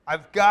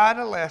I've got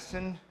a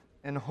lesson,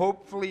 and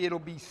hopefully it'll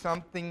be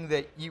something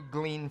that you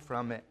glean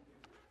from it.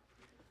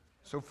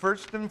 So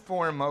first and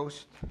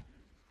foremost,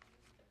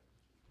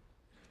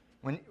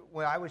 when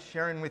I was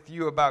sharing with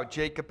you about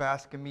Jacob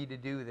asking me to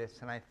do this,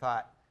 and I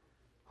thought,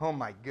 oh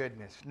my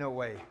goodness, no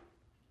way,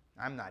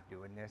 I'm not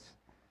doing this.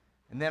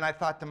 And then I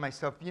thought to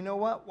myself, you know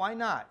what, why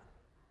not?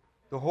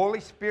 The Holy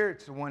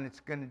Spirit's the one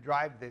that's going to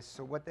drive this,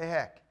 so what the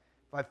heck?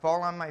 If I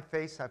fall on my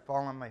face, I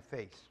fall on my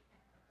face.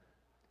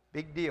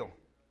 Big deal.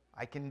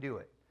 I can do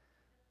it.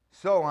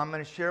 So I'm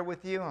going to share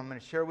with you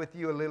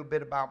a little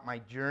bit about my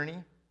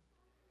journey.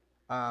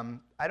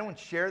 I don't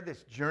share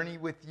this journey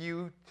with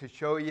you to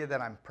show you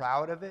that I'm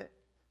proud of it.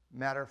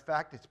 Matter of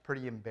fact, it's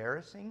pretty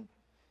embarrassing,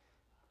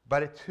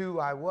 but it's who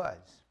I was.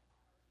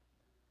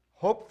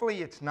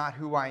 Hopefully it's not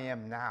who I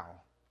am now.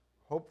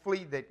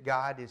 Hopefully that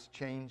God has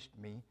changed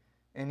me,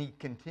 and He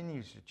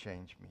continues to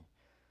change me.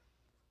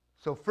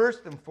 So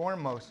first and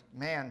foremost,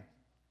 man,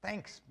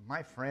 thanks,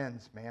 my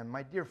friends, man,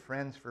 my dear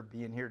friends, for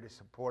being here to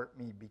support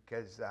me,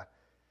 because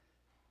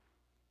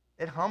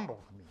it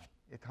humbles me.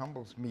 It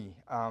humbles me.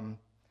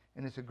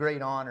 And it's a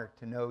great honor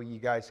to know you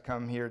guys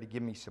come here to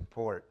give me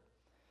support.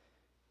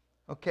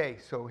 Okay,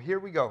 so here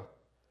we go.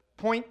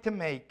 Point to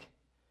make.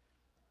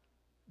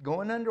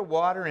 Going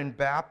underwater in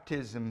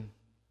baptism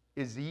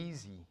is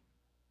easy,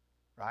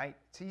 right?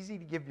 It's easy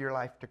to give your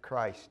life to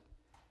Christ.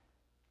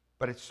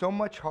 But it's so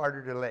much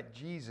harder to let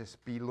Jesus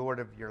be Lord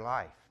of your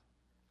life.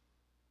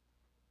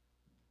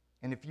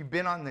 And if you've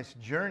been on this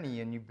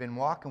journey and you've been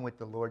walking with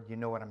the Lord, you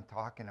know what I'm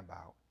talking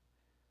about.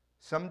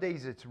 Some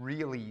days it's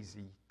real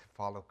easy to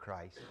follow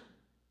Christ,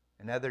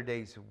 and other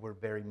days we're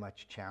very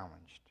much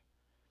challenged.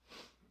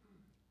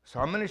 So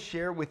I'm going to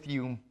share with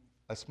you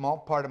a small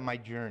part of my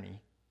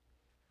journey,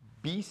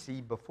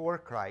 BC before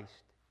Christ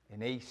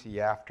and AC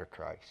after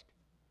Christ.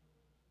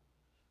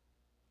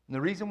 And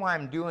the reason why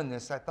I'm doing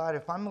this, I thought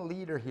if I'm a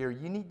leader here,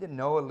 you need to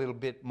know a little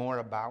bit more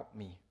about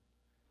me.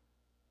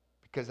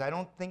 Because I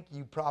don't think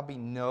you probably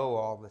know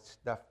all the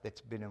stuff that's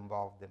been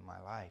involved in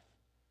my life.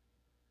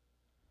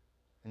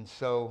 And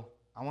so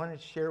I want to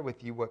share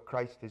with you what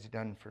Christ has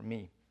done for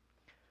me.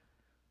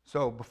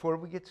 So before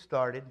we get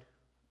started,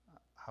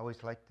 I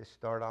always like to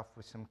start off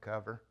with some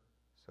cover.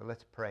 So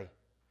let's pray.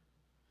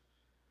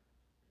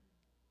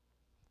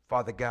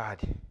 Father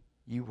God,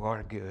 you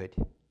are good.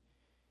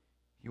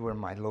 You are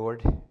my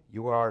Lord.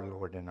 You are our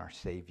Lord and our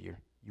Savior.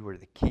 You are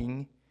the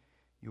King.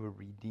 You are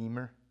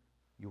Redeemer.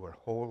 You are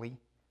holy.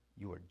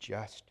 You are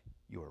just.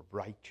 You are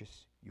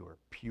righteous. You are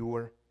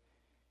pure.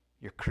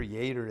 You're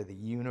Creator of the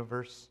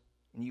universe.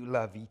 And you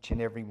love each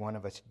and every one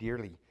of us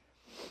dearly.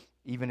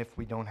 Even if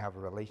we don't have a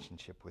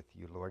relationship with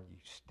you, Lord, you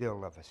still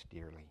love us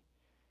dearly.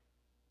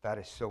 That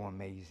is so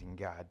amazing,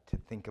 God, to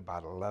think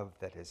about a love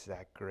that is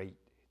that great.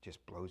 It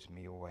just blows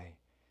me away.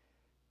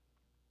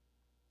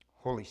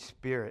 Holy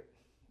Spirit,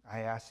 I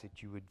ask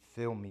that you would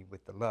fill me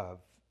with the love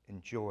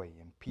and joy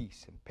and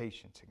peace and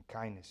patience and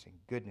kindness and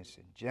goodness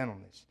and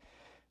gentleness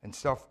and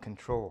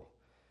self-control.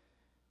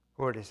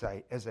 Lord, as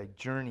I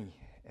journey,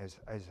 as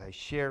I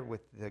share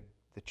with the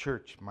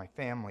church, my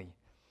family,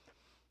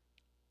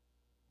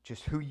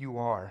 just who you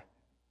are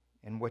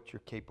and what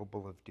you're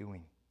capable of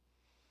doing.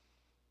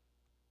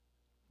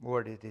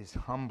 Lord, it is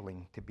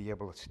humbling to be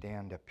able to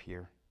stand up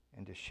here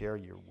and to share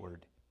your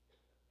word.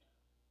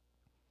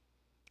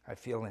 I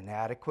feel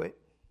inadequate,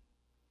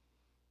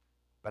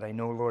 but I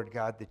know, Lord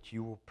God, that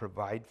you will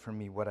provide for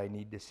me what I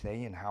need to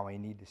say and how I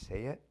need to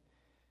say it.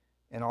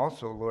 And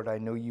also, Lord, I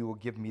know you will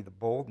give me the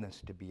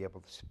boldness to be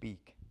able to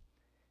speak.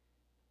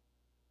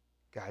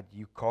 God,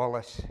 you call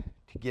us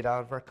to get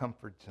out of our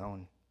comfort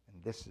zone,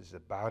 and this is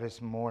about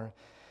as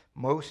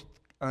most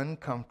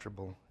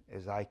uncomfortable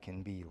as I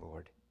can be,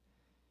 Lord.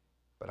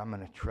 But I'm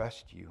going to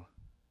trust you,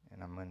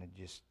 and I'm going to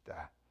just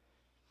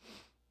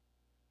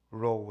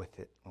roll with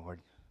it, Lord.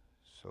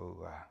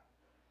 So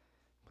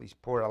please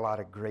pour a lot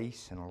of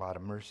grace and a lot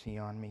of mercy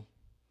on me.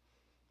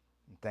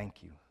 And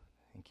thank you.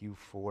 Thank you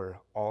for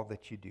all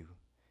that you do.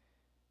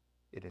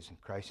 It is in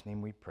Christ's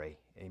name we pray.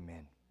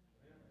 Amen.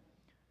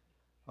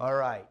 All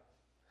right.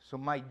 So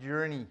my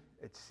journey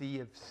at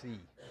CFC.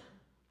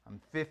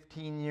 I'm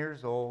 15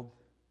 years old.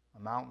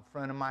 I'm out in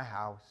front of my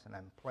house, and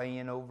I'm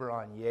playing over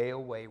on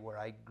Yale Way where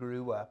I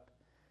grew up.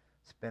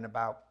 Spent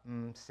about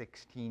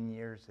 16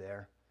 years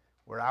there.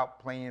 We're out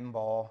playing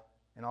ball,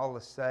 and all of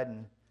a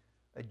sudden,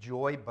 a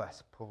joy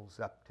bus pulls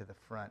up to the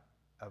front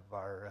of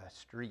our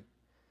street.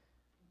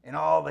 And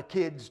all the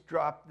kids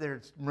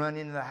run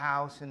into the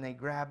house, and they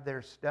grab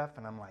their stuff,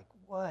 and I'm like,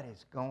 what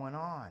is going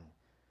on?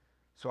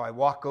 So I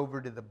walk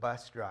over to the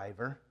bus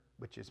driver,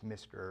 which is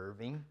Mr.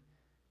 Irving,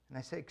 and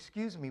I say,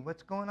 excuse me,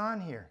 what's going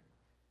on here?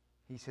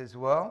 He says,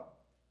 well,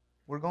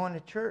 we're going to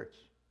church.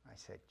 I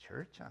said,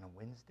 church on a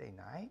Wednesday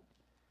night?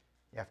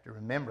 You have to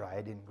remember,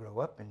 I didn't grow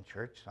up in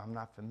church, so I'm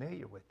not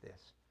familiar with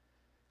this.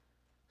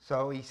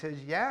 So he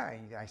says, yeah.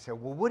 I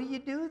said, well, what do you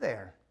do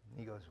there? And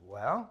he goes,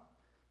 well,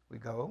 we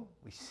go,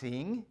 we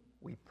sing,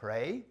 we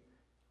pray,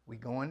 we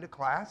go into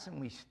class and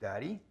we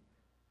study.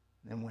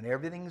 Then when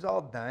everything's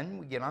all done,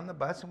 we get on the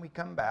bus and we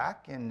come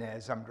back, and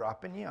as I'm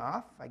dropping you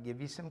off, I give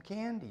you some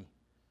candy.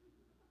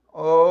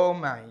 Oh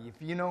my,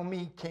 if you know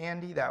me,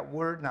 candy, that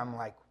word, and I'm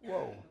like,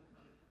 whoa.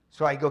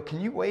 So I go,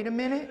 can you wait a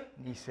minute?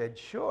 And he said,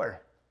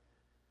 sure.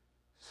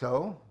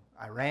 So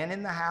I ran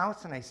in the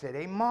house and I said,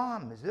 hey,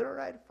 Mom, is it all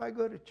right if I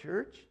go to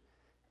church?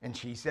 And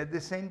she said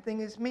the same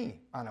thing as me.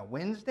 On a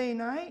Wednesday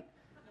night?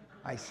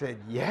 I said,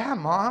 yeah,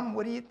 Mom,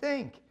 what do you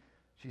think?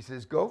 She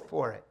says, go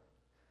for it.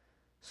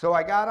 So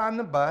I got on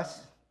the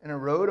bus and I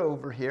rode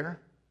over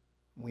here.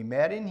 We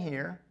met in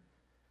here,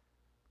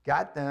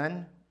 got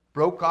done,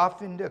 broke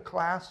off into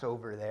class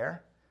over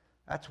there.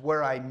 That's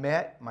where I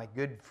met my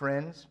good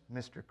friends,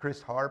 Mr.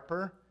 Chris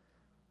Harper,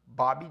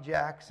 Bobby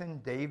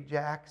Jackson, Dave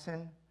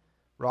Jackson,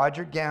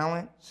 Roger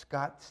Gallant,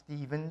 Scott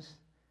Stevens,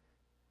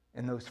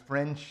 and those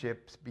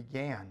friendships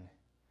began.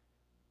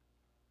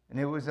 And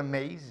it was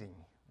amazing.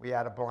 We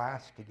had a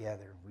blast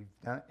together.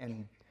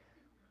 And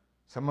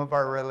some of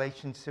our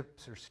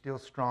relationships are still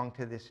strong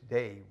to this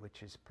day,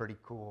 which is pretty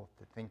cool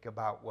to think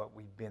about what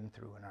we've been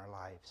through in our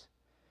lives.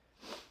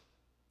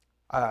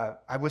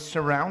 I was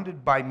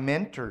surrounded by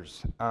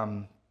mentors.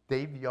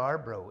 Dave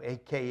Yarbrough,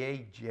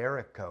 a.k.a.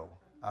 Jericho.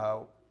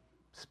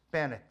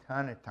 Spent a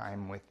ton of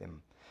time with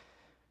him.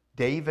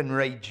 Dave and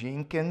Ray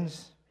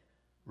Jenkins,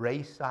 Ray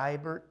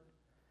Seibert,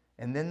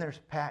 and then there's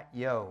Pat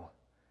Yo.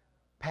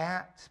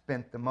 Pat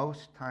spent the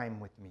most time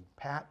with me.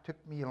 Pat took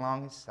me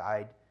along his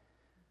side,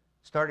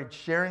 started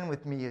sharing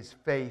with me his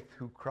faith,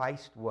 who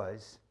Christ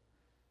was,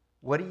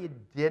 what he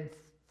did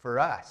for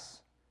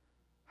us,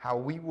 how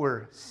we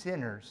were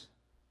sinners,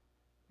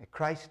 and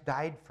Christ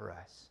died for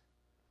us.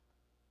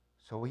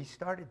 So he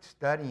started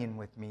studying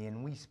with me,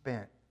 and we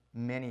spent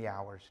many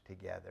hours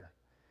together.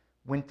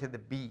 Went to the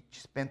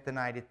beach, spent the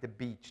night at the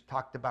beach,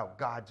 talked about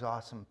God's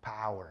awesome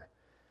power,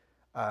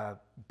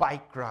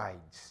 bike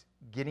rides,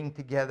 getting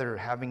together,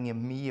 having a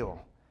meal.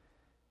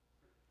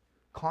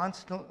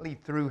 Constantly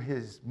through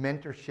his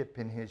mentorship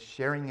and his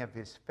sharing of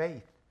his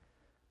faith,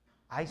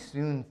 I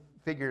soon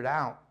figured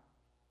out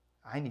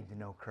I need to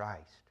know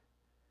Christ.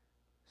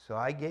 So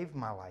I gave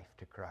my life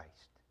to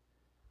Christ.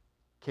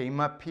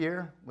 Came up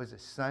here, was a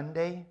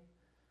Sunday,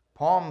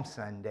 Palm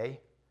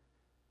Sunday.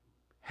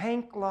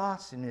 Hank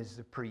Lawson is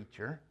the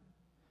preacher.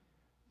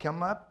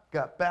 Come up,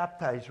 got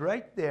baptized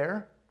right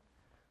there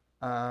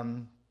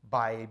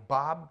by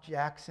Bob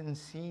Jackson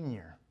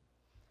Sr.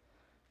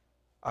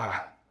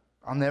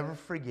 I'll never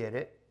forget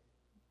it.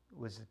 It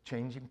was a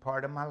changing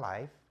part of my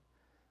life.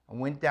 I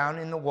went down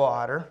in the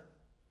water.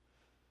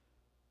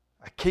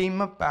 I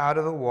came up out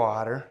of the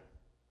water,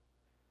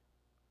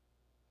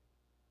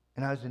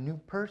 and I was a new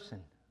person.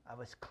 I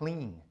was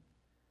clean.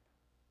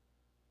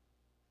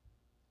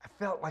 I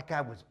felt like I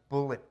was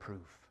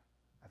bulletproof.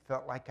 I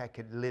felt like I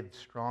could live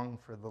strong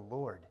for the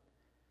Lord.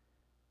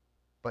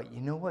 But you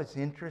know what's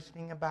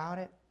interesting about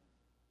it?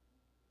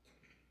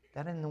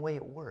 That isn't the way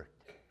it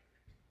worked.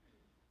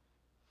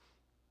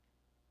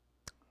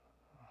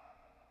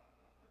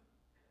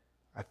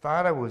 I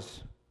thought I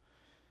was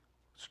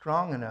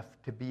strong enough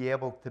to be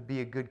able to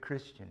be a good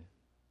Christian.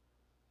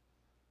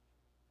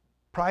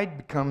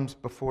 Pride comes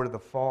before the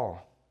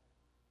fall.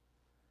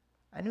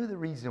 I knew the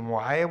reason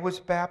why I was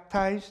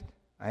baptized.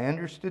 I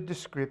understood the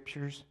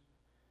scriptures.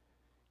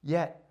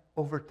 Yet,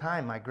 over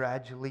time, I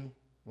gradually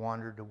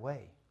wandered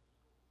away.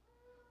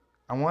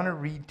 I want to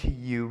read to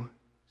you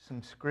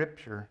some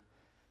scripture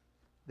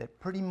that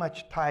pretty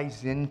much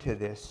ties into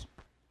this,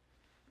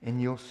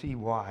 and you'll see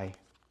why.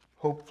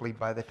 Hopefully,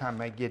 by the time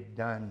I get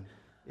done,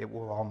 it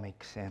will all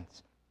make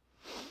sense.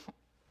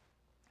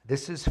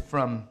 This is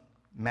from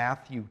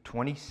Matthew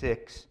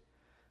 26,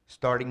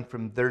 starting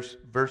from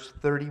verse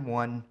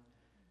 31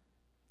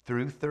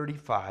 through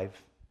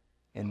 35.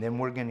 And then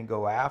we're going to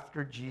go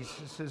after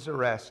Jesus is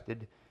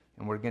arrested,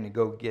 and we're going to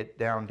go get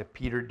down to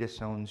Peter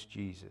disowns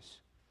Jesus.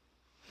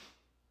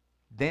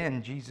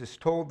 Then Jesus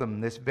told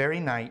them, this very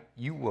night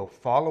you will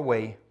fall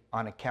away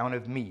on account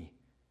of me.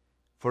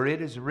 For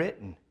it is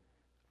written,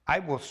 I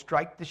will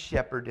strike the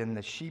shepherd, and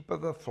the sheep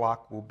of the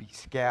flock will be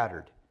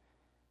scattered.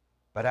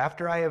 But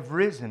after I have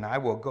risen, I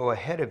will go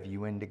ahead of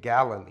you into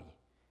Galilee.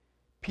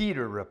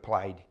 Peter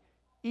replied,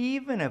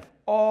 even if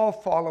all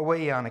fall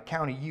away on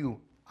account of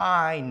you,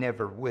 I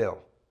never will.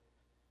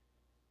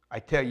 I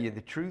tell you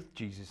the truth,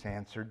 Jesus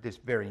answered, this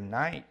very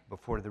night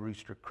before the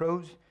rooster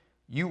crows,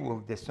 you will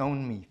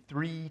disown me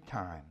 3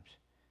 times.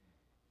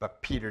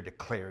 But Peter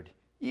declared,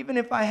 even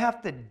if I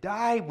have to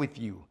die with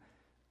you,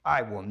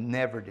 I will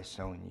never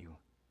disown you.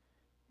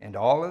 And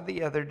all of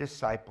the other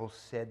disciples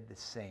said the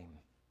same.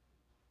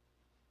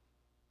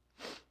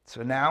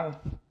 So now,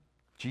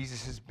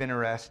 Jesus has been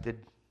arrested.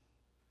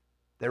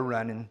 They're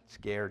running,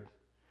 scared.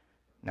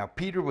 Now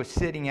Peter was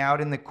sitting out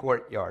in the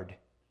courtyard,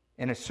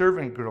 and a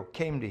servant girl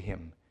came to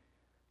him.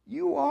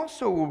 You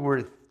also were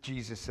with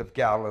Jesus of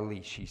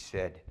Galilee, she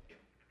said.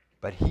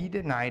 But he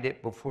denied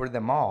it before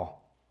them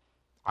all.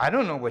 I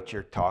don't know what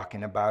you're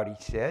talking about, he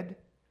said.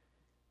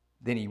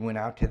 Then he went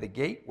out to the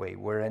gateway,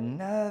 where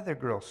another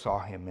girl saw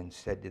him and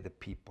said to the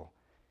people,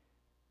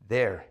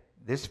 there,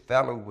 this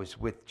fellow was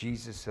with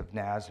Jesus of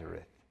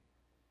Nazareth.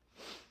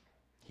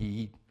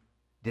 He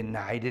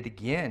denied it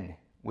again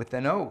with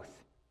an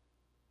oath.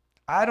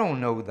 I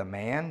don't know the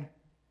man.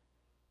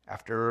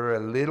 After a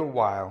little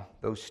while,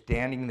 those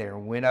standing there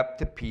went up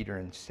to Peter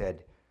and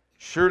said,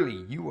 "Surely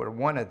you are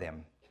one of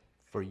them,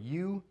 for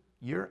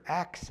your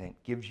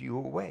accent gives you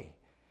away."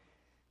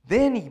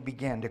 Then he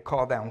began to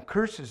call down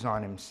curses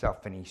on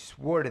himself, and he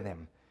swore to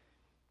them,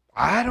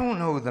 "I don't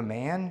know the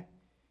man."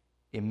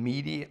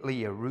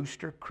 Immediately a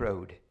rooster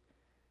crowed.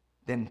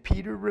 Then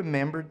Peter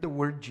remembered the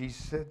word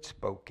Jesus had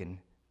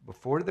spoken,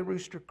 "Before the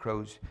rooster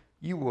crows,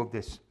 you will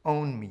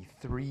disown me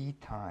 3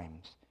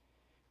 times."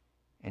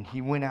 And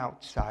he went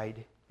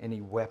outside and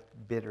he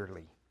wept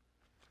bitterly.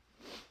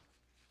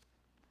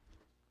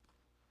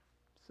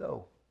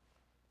 So,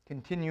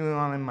 continuing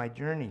on in my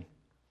journey.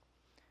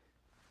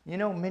 You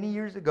know, many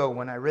years ago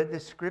when I read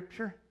this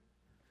scripture,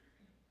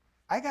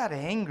 I got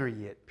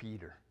angry at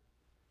Peter.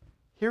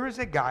 Here is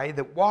a guy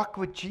that walked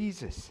with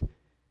Jesus.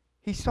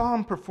 He saw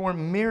him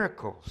perform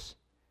miracles.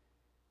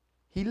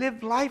 He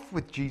lived life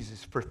with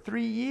Jesus for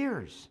 3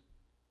 years.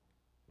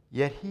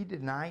 Yet he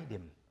denied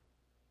him.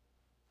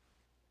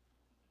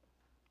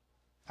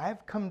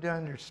 I've come to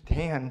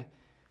understand,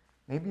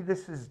 maybe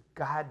this is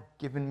God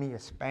giving me a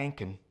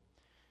spanking.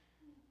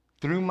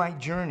 Through my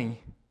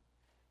journey,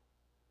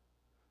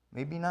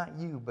 maybe not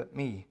you, but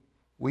me,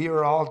 we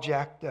are all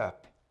jacked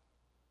up.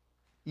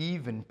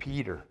 Even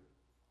Peter.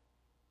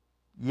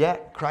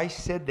 Yet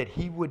Christ said that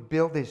he would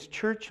build his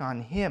church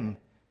on him.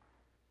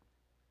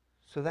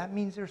 So that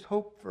means there's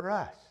hope for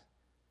us.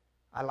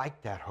 I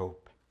like that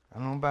hope. I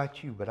don't know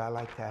about you, but I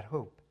like that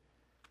hope.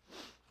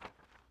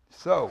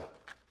 So,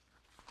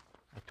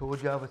 I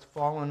told you I was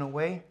falling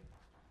away.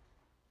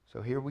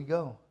 So here we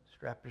go.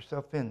 Strap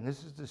yourself in.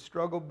 This is the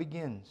struggle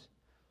begins.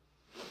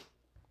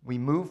 We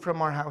moved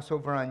from our house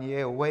over on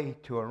Yale Way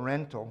to a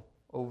rental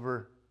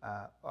over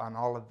on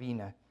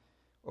Olivina,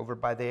 over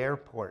by the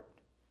airport.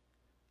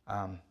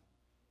 I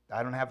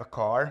don't have a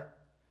car,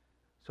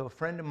 so a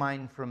friend of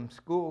mine from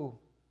school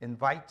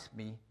invites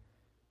me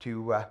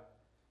to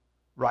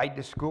ride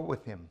to school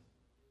with him.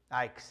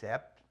 I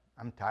accept.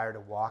 I'm tired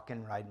of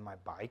walking, riding my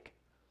bike.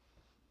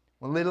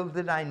 Well, little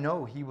did I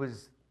know he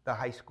was the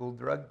high school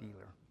drug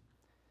dealer.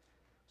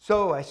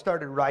 So I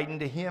started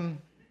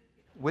riding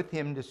with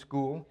him to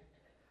school.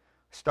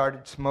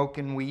 Started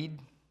smoking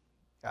weed,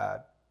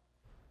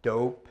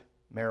 dope,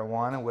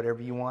 marijuana,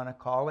 whatever you want to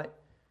call it,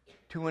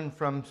 to and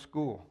from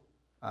school.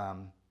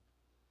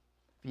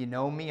 If you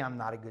know me, I'm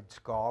not a good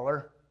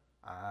scholar.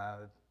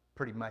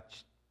 Pretty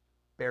much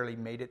barely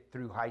made it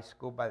through high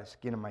school by the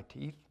skin of my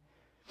teeth.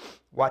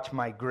 Watch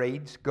my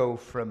grades go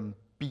from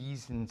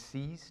B's and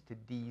C's to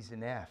D's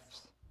and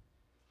F's.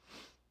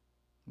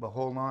 But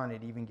hold on,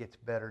 it even gets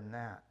better than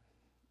that.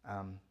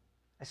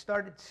 I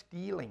started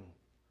stealing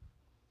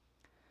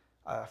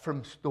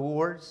from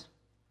stores,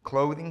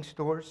 clothing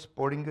stores,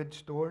 sporting goods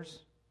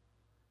stores.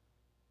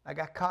 I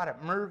got caught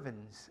at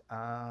Mervyn's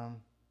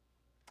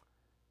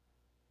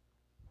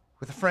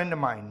with a friend of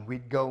mine.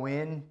 We'd go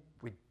in,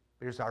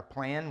 here's our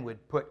plan,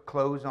 we'd put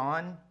clothes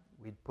on,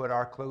 we'd put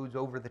our clothes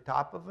over the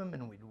top of them,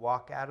 and we'd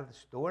walk out of the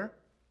store,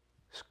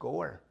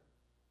 score.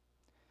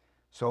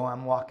 So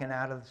I'm walking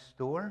out of the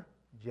store,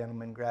 a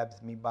gentleman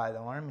grabs me by the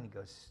arm and he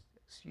goes,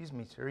 "Excuse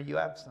me, sir, you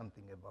have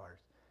something of ours."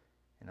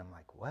 And I'm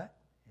like, "What?"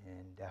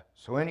 And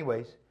so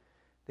anyways,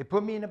 they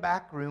put me in a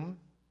back room,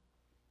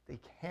 they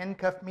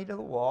handcuffed me to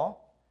the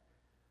wall,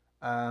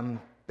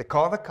 they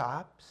call the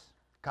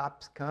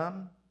cops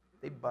come,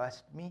 they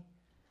bust me,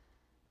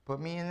 put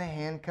me in the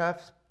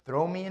handcuffs,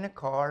 throw me in a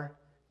car,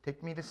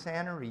 take me to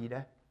Santa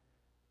Rita.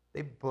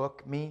 They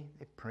book me,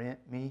 they print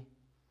me,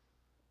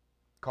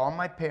 call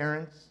my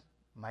parents.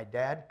 My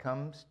dad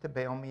comes to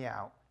bail me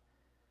out.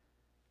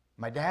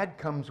 My dad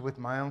comes with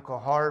my Uncle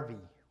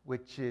Harvey,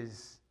 which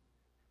is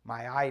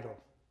my idol.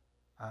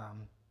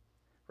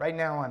 Right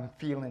now I'm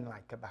feeling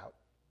like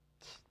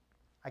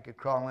I could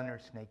crawl in her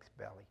snake's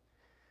belly.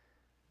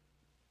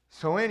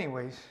 So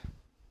anyways,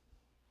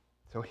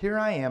 so here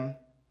I am,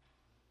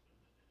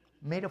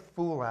 made a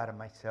fool out of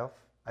myself.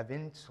 I've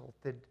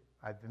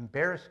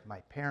embarrassed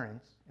my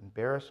parents,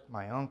 embarrassed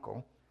my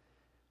uncle.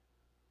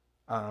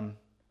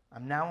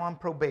 I'm now on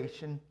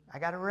probation. I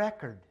got a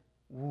record.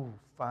 Ooh,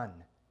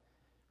 fun,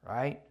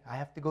 right? I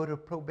have to go to a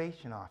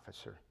probation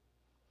officer.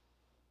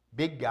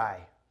 Big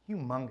guy,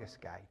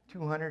 humongous guy,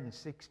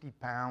 260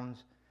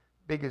 pounds,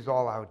 big as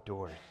all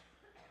outdoors.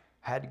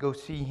 Had to go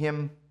see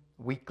him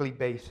weekly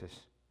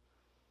basis.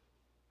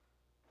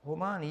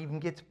 Hold on, it even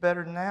gets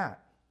better than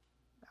that.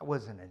 That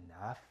wasn't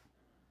enough.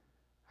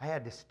 I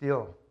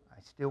still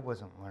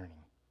wasn't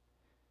learning.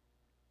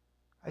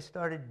 I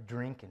started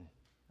drinking.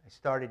 I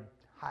started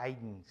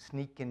hiding,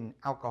 sneaking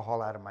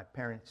alcohol out of my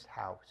parents'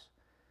 house.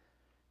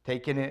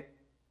 Taking it,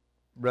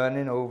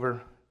 running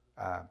over,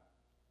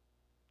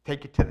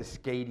 take it to the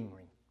skating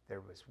rink.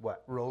 There was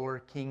Roller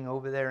King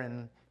over there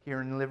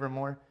here in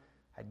Livermore.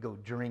 I'd go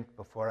drink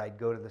before I'd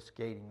go to the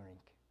skating rink.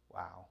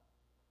 Wow.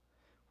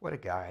 What a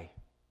guy.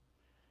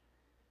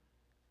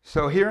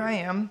 So here I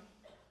am,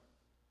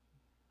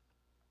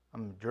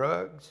 I'm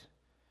drugs,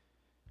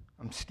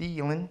 I'm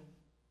stealing,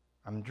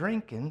 I'm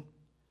drinking,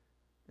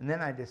 and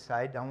then I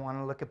decide I want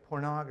to look at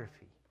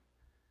pornography.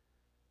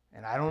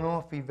 And I don't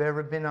know if you've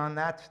ever been on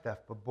that stuff,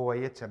 but boy,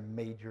 it's a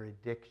major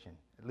addiction.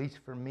 At least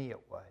for me it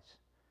was.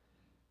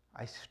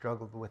 I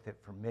struggled with it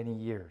for many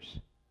years.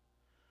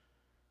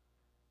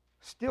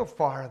 Still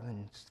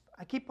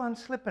I keep on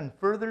slipping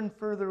further and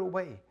further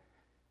away.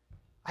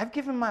 I've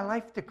given my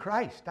life to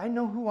Christ. I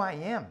know who I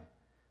am.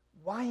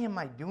 Why am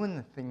I doing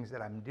the things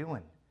that I'm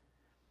doing?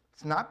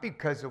 It's not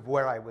because of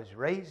where I was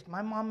raised.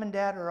 My mom and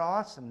dad are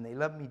awesome. They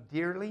love me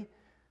dearly.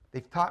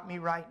 They've taught me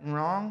right and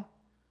wrong.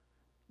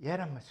 Yet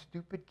I'm a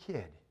stupid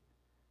kid.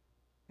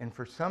 And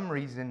for some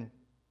reason,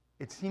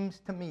 it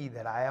seems to me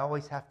that I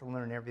always have to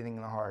learn everything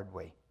the hard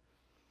way.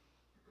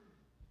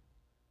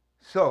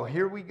 So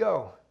here we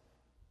go.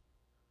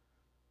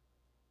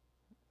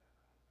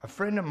 A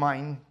friend of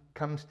mine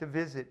comes to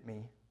visit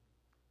me.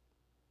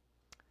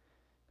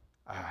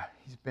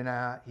 He's been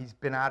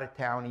out of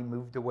town. He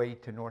moved away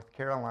to North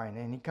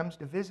Carolina, and he comes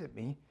to visit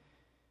me.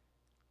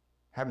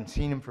 Haven't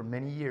seen him for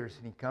many years,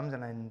 and he comes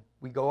and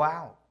we go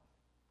out,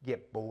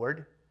 get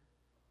bored.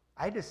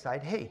 I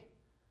decide, hey,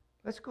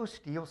 let's go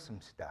steal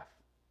some stuff.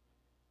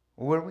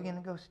 Well, where are we going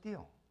to go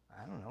steal?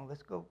 I don't know.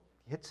 Let's go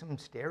hit some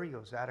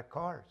stereos out of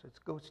cars. Let's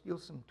go steal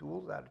some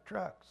tools out of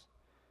trucks.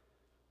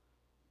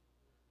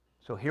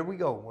 So here we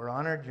go. We're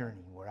on our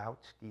journey. We're out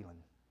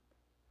stealing.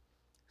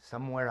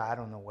 Somewhere, I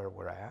don't know where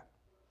we're at.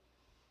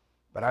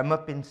 But I'm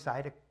up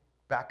inside the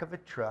back of a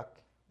truck,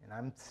 and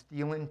I'm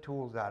stealing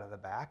tools out of the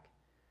back.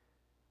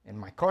 And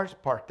my car's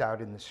parked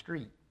out in the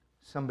street.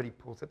 Somebody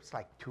pulls up. It's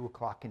like 2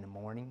 o'clock in the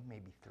morning,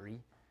 maybe 3.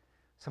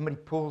 Somebody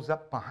pulls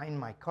up behind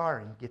my car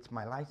and gets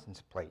my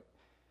license plate.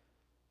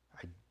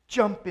 I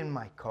jump in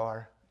my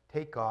car,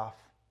 take off.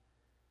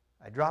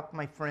 I drop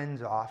my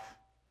friends off,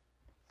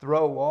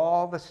 throw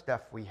all the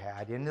stuff we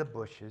had in the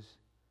bushes,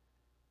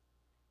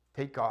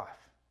 take off.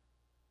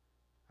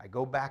 I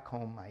go back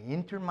home. I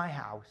enter my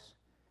house.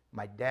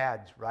 My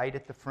dad's right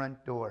at the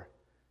front door.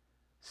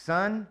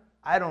 Son,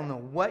 I don't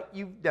know what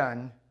you've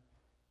done,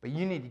 but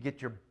you need to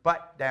get your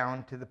butt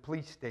down to the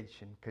police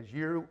station because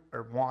you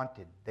are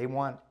wanted. They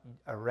want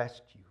to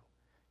arrest you.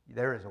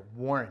 There is a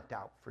warrant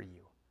out for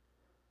you.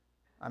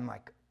 I'm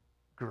like,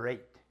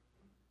 great.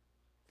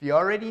 If you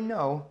already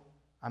know,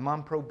 I'm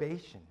on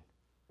probation.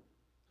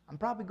 I'm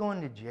probably going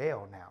to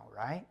jail now,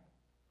 right?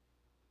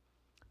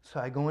 So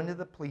I go into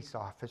the police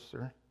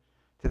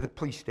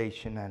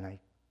station, and I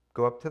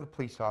go up to the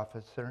police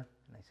officer,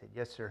 and I said,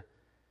 yes, sir.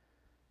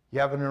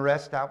 You have a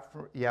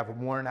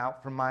warrant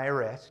out for my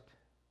arrest.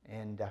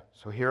 And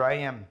so here I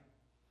am.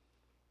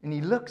 And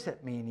he looks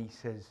at me and he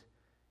says,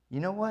 you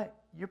know what?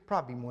 You're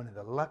probably one of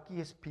the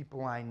luckiest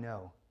people I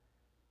know.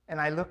 And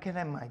I look at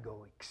him, I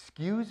go,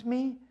 excuse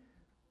me?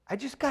 I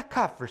just got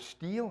caught for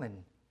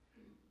stealing.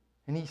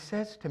 And he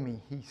says to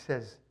me,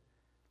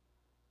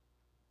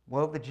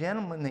 well, the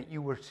gentleman that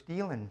you were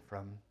stealing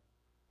from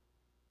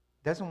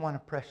doesn't want to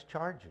press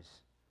charges.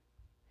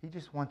 He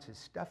just wants his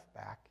stuff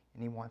back,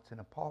 and he wants an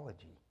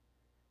apology.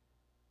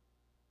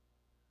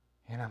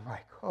 And I'm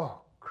like,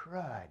 oh,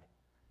 crud.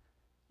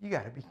 You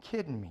got to be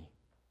kidding me.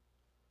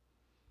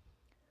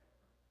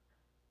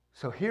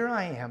 So here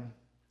I am.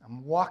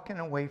 I'm walking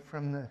away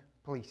from the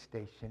police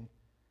station,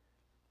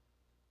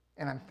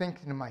 and I'm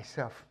thinking to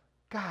myself,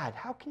 God,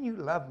 how can you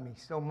love me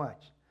so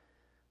much?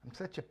 I'm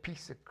such a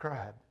piece of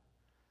crud.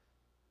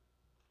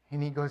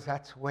 And he goes,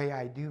 that's the way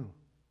I do.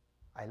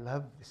 I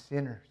love the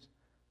sinners.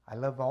 I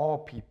love all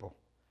people.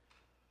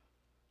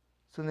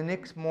 So the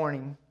next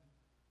morning,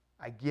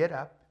 I get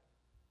up.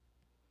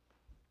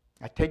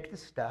 I take the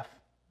stuff.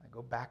 I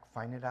go back,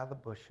 find it out of the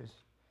bushes.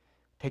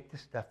 Take the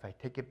stuff. I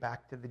take it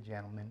back to the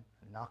gentleman.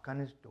 I knock on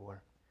his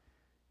door.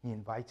 He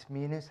invites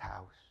me in his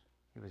house.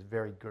 He was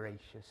very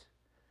gracious.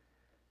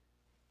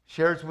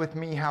 Shares with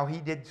me how he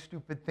did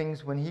stupid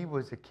things when he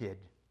was a kid.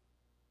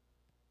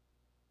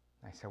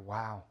 I said,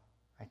 wow.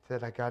 I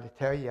said, I got to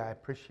tell you, I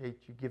appreciate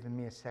you giving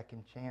me a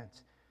second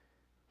chance.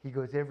 He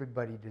goes,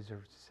 everybody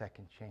deserves a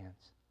second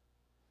chance.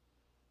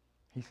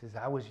 He says,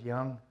 I was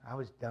young, I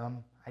was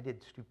dumb, I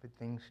did stupid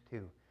things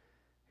too.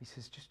 He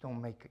says, just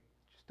don't make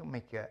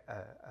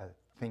a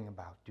thing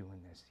about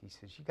doing this. He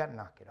says, you got to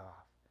knock it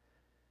off.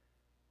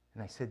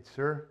 And I said,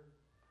 sir,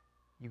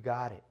 you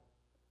got it.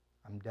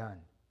 I'm done.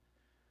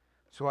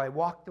 So I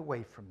walked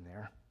away from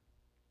there.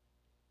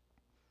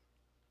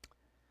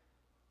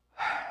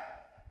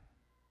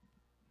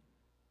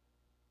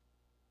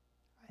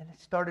 And I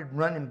started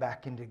running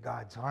back into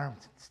God's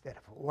arms instead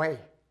of away.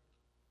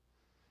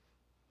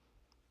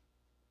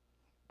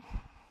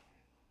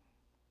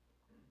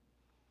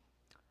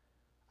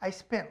 I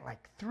spent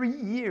like 3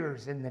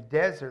 years in the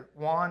desert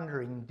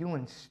wandering,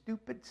 doing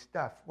stupid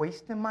stuff,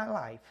 wasting my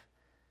life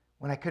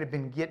when I could have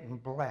been getting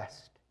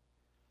blessed.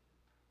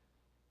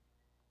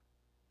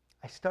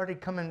 I started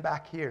coming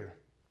back here.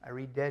 I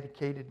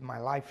rededicated my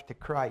life to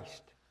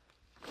Christ.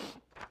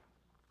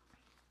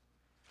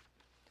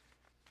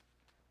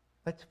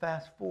 Let's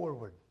fast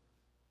forward.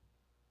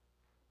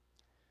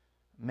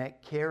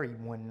 Met Carrie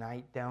one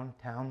night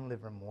downtown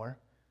Livermore,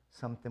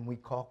 something we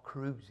call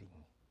cruising.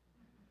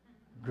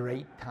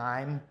 Great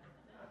time.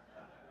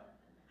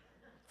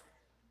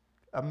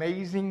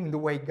 Amazing the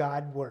way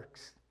God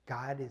works.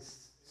 God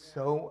is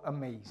so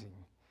amazing.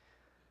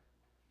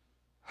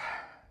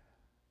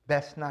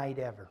 Best night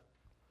ever.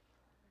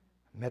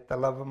 Met the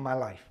love of my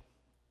life.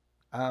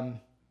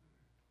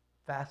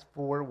 Fast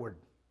forward.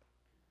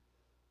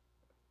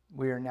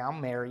 We are now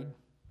married.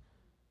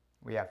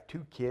 We have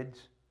 2 kids.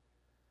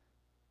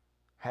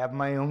 Have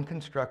my own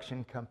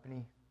construction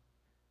company.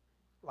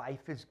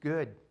 Life is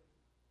good.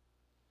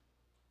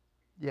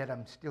 Yet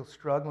I'm still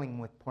struggling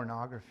with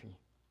pornography.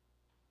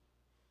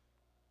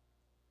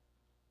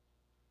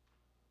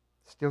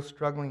 Still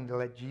struggling to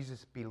let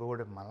Jesus be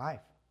Lord of my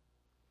life.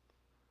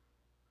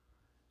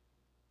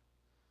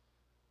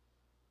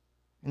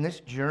 In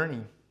this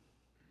journey,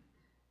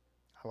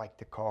 I like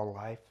to call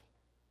life,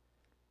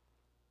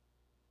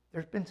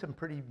 there's been some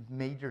pretty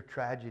major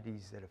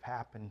tragedies that have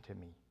happened to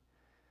me.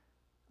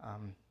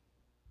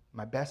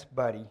 My best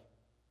buddy,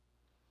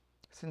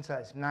 since I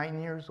was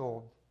 9 years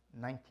old,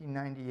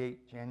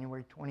 1998,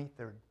 January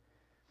 23rd,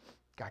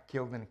 got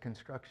killed in a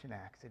construction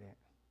accident.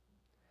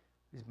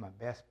 He's my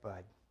best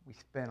bud. We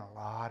spent a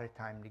lot of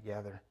time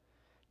together,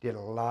 did a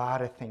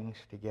lot of things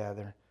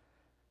together,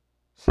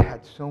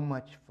 had so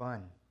much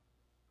fun.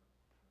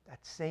 That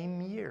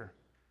same year,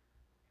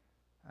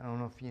 I don't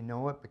know if you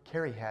know it, but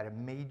Carrie had a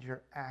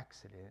major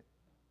accident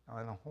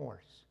on a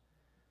horse.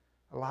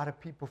 A lot of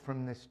people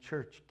from this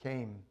church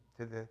came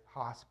to the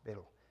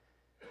hospital.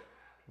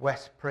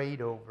 Wes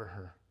prayed over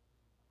her.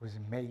 It was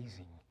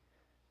amazing.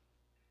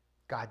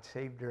 God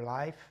saved her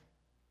life.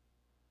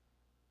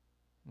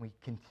 We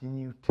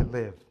continue to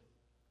live.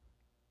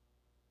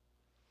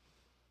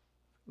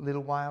 A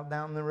little while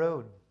down the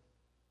road,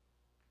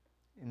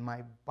 in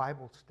my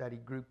Bible study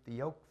group,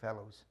 the Oak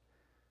Fellows,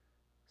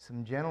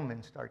 some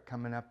gentlemen start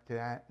coming up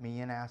to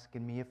me and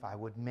asking me if I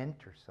would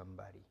mentor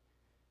somebody.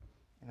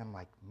 And I'm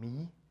like,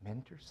 me?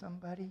 Mentor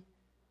somebody?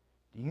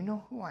 Do you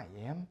know who I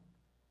am?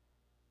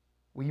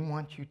 We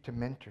want you to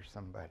mentor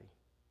somebody.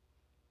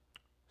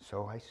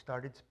 So I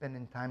started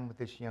spending time with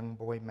this young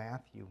boy,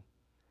 Matthew.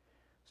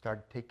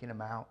 Started taking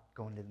him out,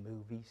 going to the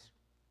movies,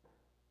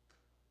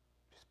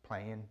 just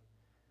playing.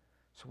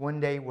 So one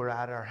day we're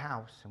at our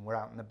house and we're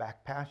out in the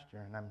back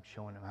pasture and I'm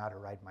showing him how to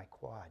ride my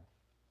quad.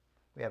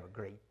 We have a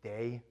great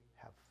day,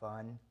 have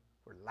fun,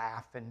 we're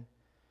laughing.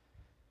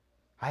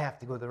 I have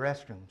to go to the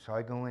restroom, so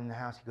I go in the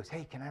house. He goes,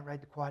 hey, can I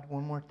ride the quad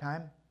one more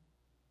time?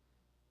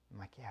 I'm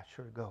like, yeah,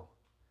 sure, go.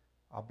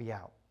 I'll be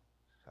out.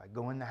 So I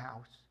go in the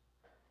house,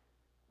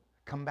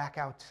 come back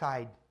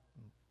outside,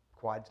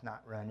 quad's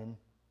not running.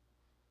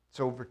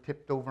 It's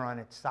tipped over on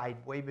its side,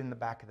 way in the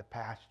back of the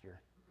pasture.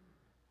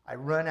 I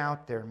run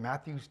out there.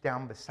 Matthew's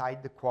down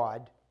beside the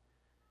quad.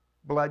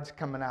 Blood's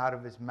coming out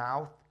of his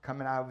mouth,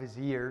 coming out of his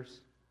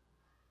ears.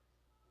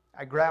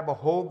 I grab a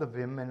hold of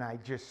him and I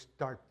just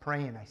start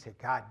praying. I say,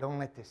 God, don't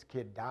let this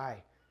kid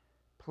die.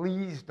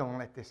 Please don't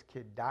let this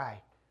kid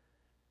die.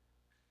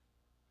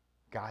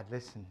 God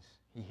listens.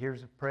 He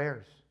hears the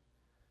prayers.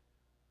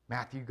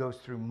 Matthew goes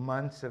through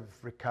months of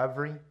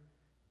recovery,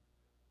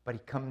 but he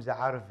comes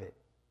out of it.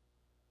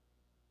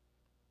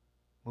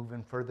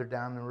 Moving further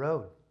down the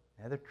road,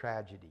 another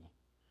tragedy.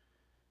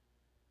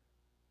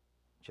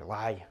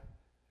 July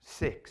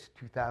 6,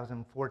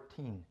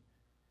 2014.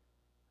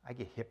 I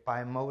get hit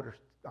by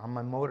on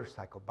my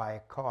motorcycle by a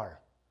car.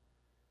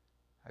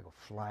 I go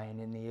flying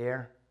in the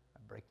air. I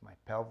break my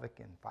pelvic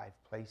in 5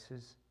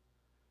 places.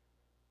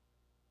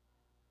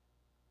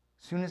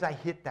 As soon as I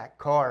hit that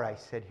car, I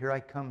said, here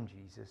I come,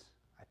 Jesus.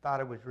 I thought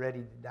I was ready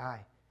to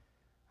die.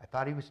 I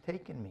thought he was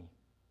taking me.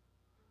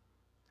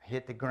 I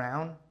hit the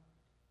ground.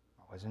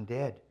 I wasn't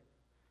dead.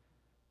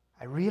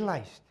 I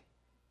realized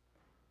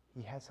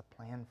he has a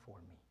plan for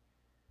me.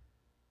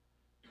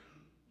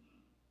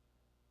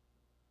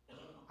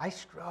 I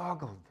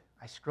struggled.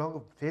 I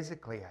struggled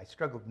physically. I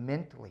struggled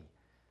mentally.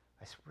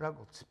 I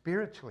struggled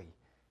spiritually.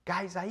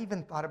 Guys, I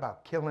even thought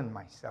about killing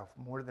myself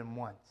more than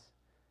once.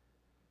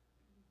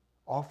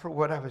 All for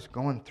what I was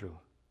going through.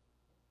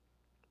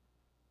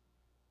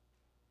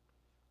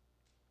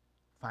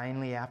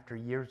 Finally, after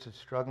years of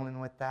struggling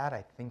with that,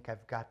 I think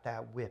I've got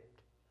that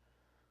whipped.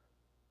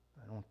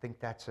 I don't think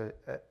that's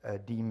a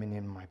demon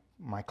in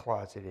my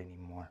closet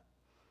anymore.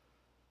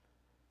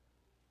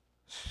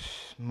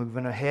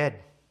 Moving ahead.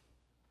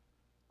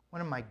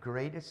 One of my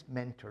greatest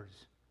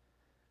mentors,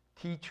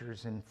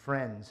 teachers and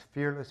friends,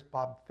 fearless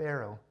Bob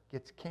Farrow,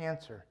 gets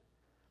cancer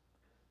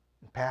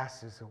and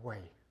passes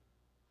away.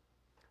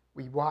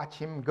 We watch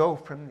him go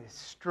from this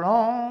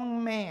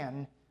strong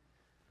man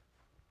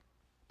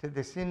to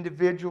this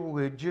individual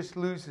who just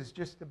loses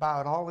just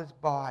about all his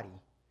body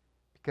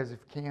because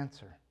of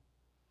cancer.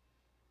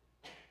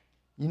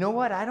 You know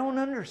what? I don't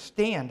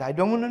understand. I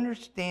don't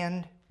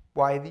understand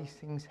why these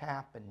things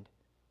happened.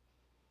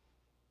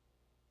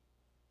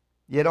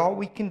 Yet all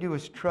we can do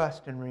is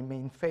trust and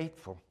remain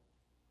faithful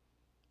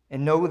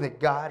and know that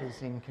God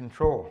is in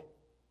control.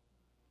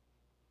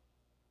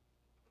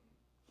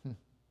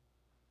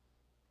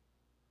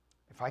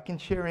 if I can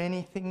share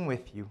anything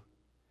with you,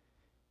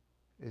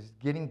 is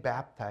getting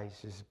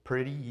baptized is a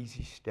pretty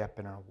easy step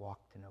in our walk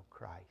to know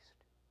Christ.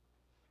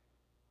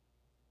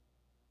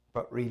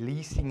 But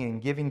releasing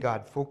and giving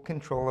God full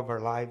control of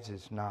our lives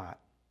is not.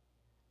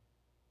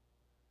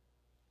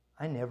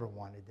 I never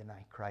want to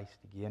deny Christ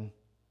again.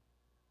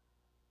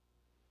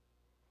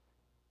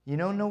 You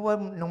know,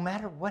 no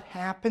matter what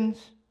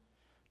happens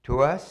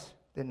to us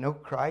that know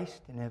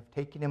Christ and have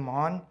taken him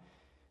on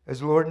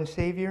as Lord and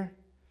Savior,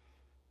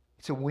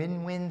 it's a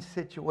win-win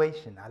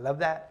situation. I love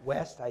that,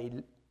 Wes.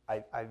 I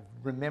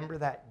remember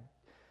that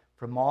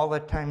from all the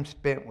time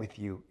spent with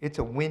you. It's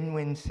a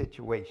win-win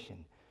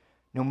situation.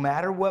 No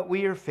matter what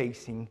we are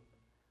facing,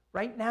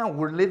 right now,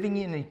 we're living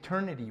in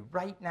eternity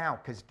right now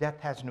because death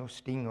has no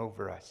sting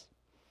over us.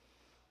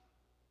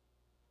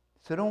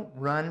 So don't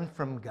run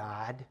from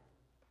God.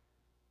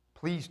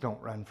 Please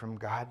don't run from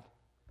God.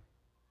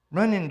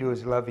 Run into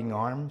his loving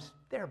arms.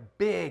 They're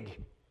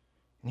big,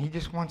 and he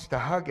just wants to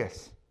hug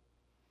us.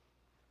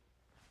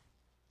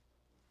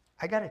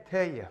 I got to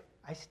tell you,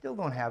 I still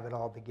don't have it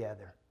all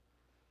together.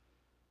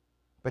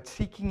 But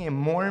seeking him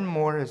more and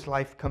more as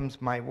life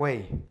comes my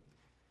way.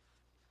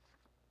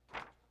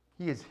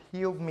 He has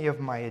healed me of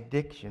my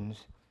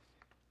addictions,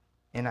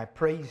 and I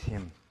praise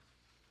him.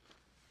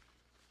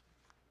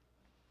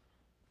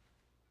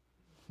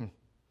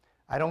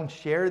 I don't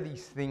share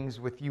these things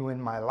with you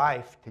in my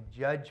life to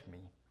judge me,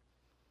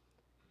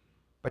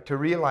 but to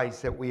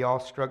realize that we all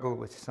struggle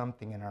with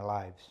something in our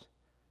lives.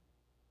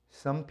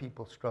 Some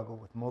people struggle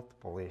with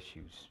multiple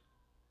issues.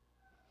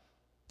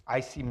 I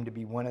seem to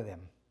be one of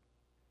them.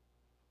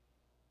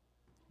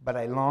 But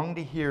I long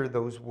to hear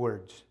those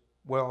words,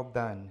 "Well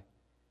done,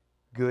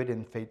 good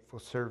and faithful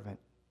servant.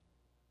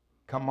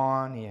 Come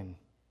on in."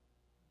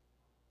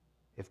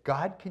 If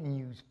God can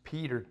use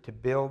Peter to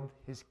build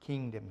his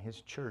kingdom,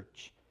 his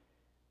church,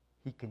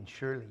 he can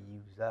surely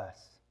use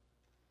us.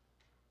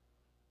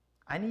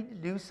 I need to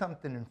do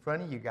something in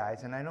front of you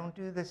guys, and I don't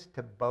do this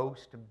to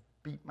boast, to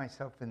beat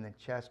myself in the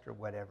chest or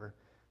whatever.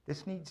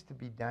 This needs to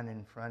be done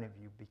in front of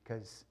you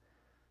because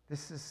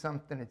this is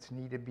something that's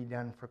needed to be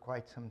done for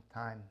quite some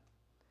time.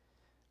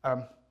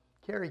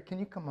 Carrie, can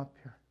you come up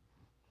here?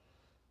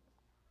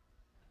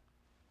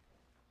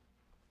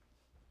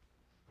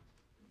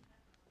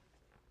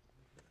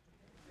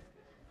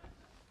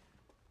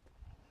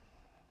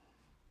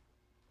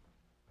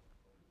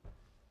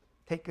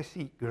 Take a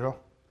seat, girl.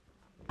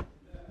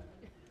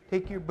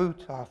 Take your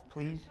boots off,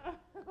 please.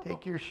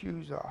 Take your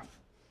shoes off.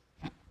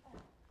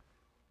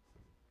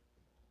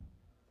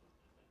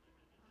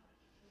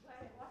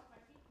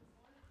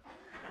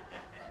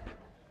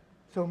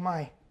 So am I.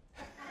 Are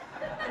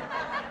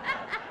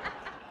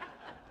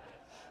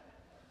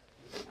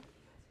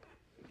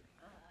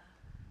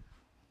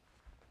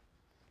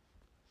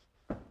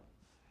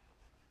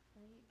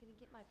you going to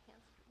get my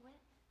pants wet?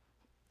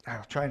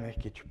 I'll try not to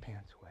get your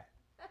pants wet.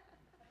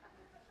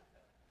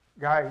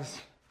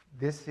 Guys,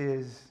 this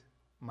is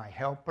my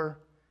helper.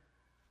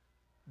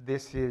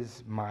 This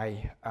is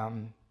my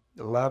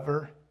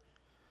lover,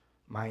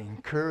 my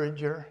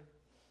encourager,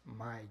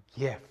 my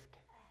gift.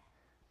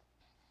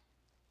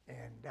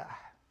 And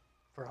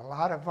for a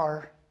lot of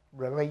our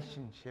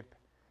relationship,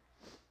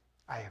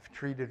 I have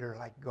treated her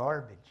like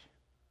garbage.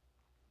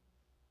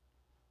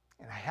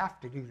 And I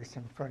have to do this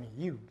in front of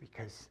you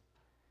because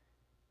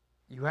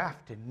you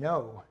have to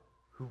know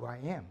who I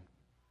am.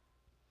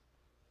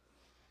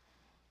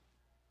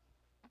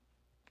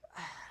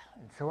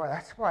 And so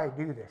that's why I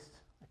do this.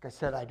 Like I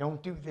said, I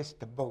don't do this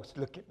to boast.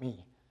 Look at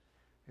me.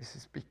 This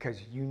is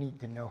because you need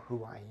to know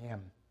who I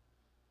am.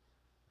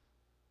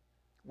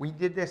 We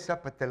did this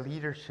up at the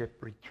leadership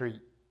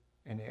retreat,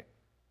 and it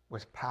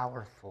was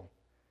powerful.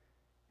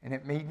 And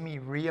it made me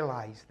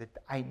realize that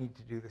I need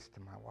to do this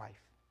to my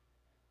wife.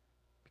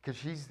 Because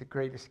she's the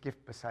greatest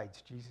gift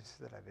besides Jesus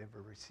that I've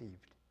ever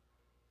received.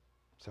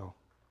 So,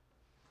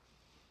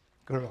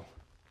 girl,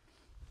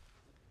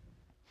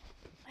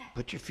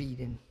 put your feet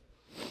in.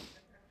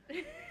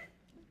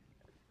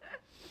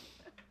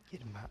 Get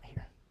them out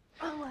here.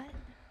 Oh,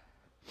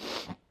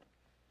 what?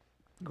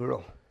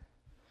 Girl,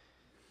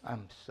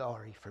 I'm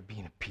sorry for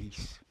being a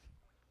piece.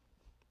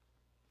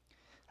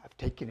 I've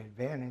taken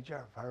advantage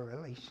of our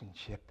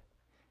relationship.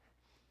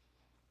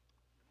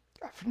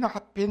 I've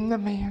not been the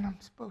man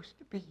I'm supposed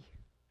to be.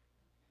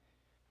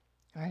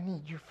 And I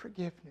need your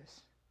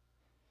forgiveness.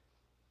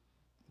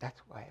 That's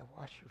why I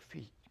wash your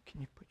feet.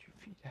 Can you put your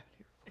feet out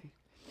here,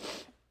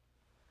 please?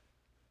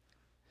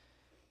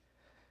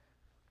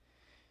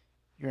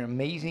 You're an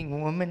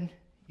amazing woman.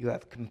 You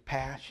have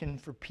compassion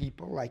for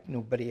people like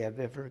nobody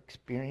I've ever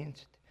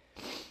experienced.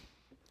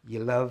 You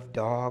love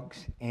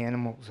dogs,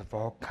 animals of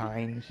all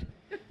kinds.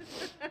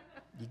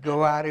 You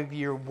go out of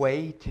your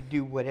way to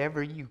do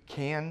whatever you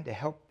can to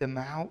help them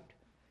out.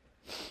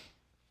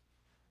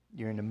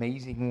 You're an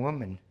amazing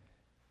woman.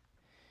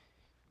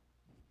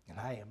 And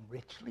I am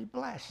richly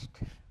blessed.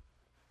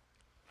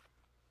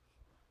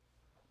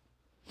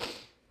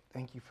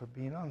 Thank you for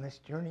being on this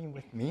journey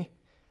with me.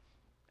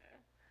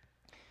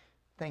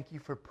 Thank you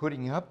for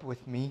putting up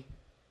with me.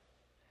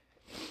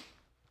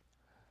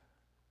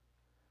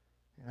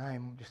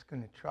 I'm just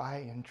going to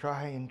try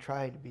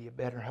to be a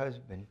better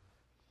husband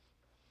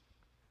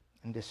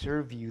and to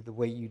serve you the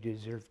way you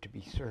deserve to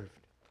be served.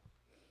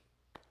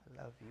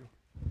 I love you.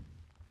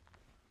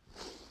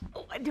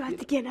 Oh, do I have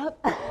to get up?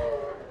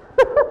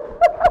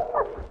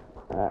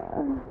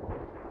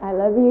 I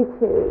love you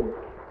too.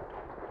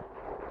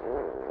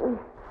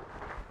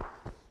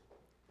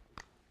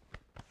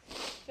 I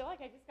feel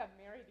like I just got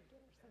married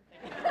again or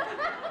something.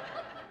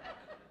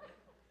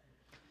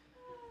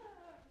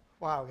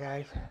 Wow,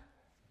 guys.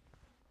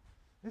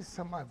 This is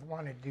something I've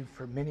wanted to do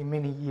for many,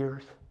 many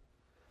years.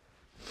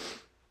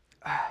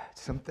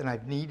 It's something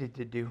I've needed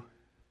to do.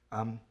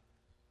 If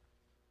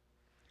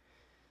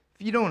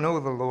you don't know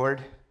the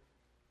Lord,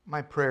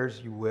 my prayer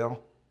is you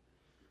will.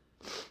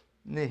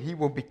 And that He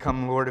will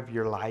become Lord of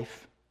your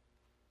life.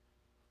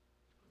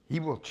 He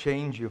will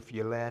change you if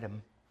you let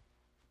Him.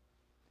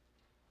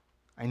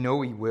 I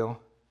know He will.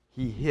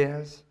 He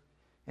is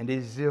and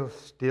is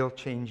still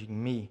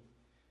changing me.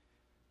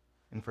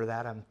 And for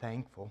that, I'm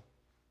thankful.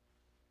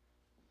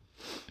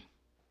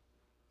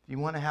 If you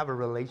want to have a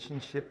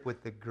relationship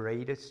with the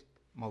greatest,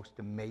 most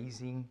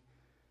amazing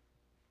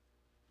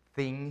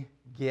thing,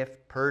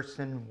 gift,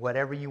 person,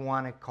 whatever you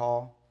want to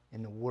call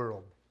in the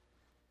world,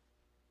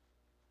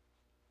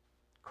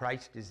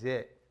 Christ is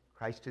it.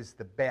 Christ is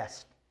the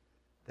best.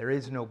 There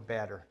is no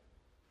better.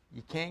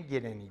 You can't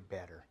get any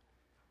better.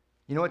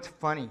 You know what's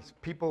funny?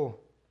 People,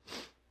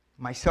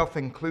 myself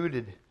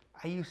included,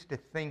 I used to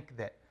think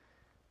that,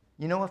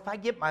 if I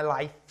get my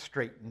life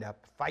straightened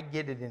up, if I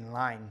get it in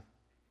line,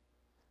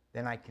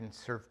 then I can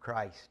serve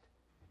Christ.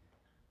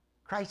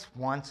 Christ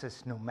wants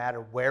us no matter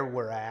where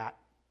we're at,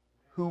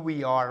 who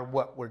we are,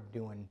 what we're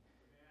doing.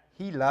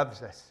 He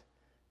loves us.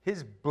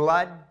 His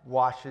blood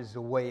washes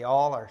away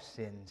all our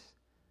sins.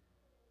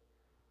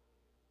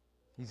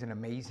 He's an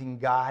amazing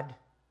God.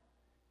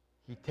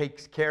 He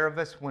takes care of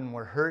us when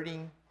we're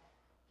hurting.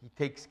 He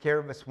takes care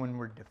of us when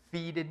we're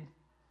defeated.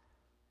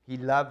 He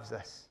loves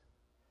us.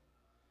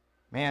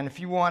 Man, if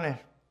you want to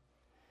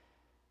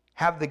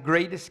have the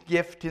greatest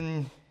gift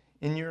in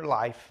your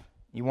life,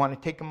 you want to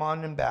take Him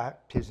on in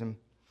baptism,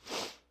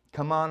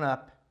 come on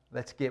up,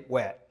 let's get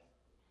wet.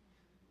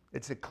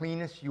 It's the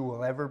cleanest you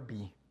will ever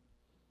be.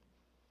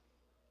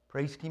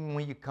 Praise Team,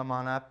 will you come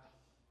on up?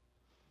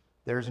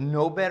 There's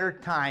no better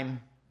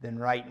time than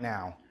right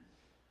now.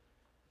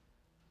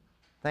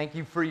 Thank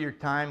you for your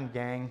time,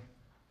 gang.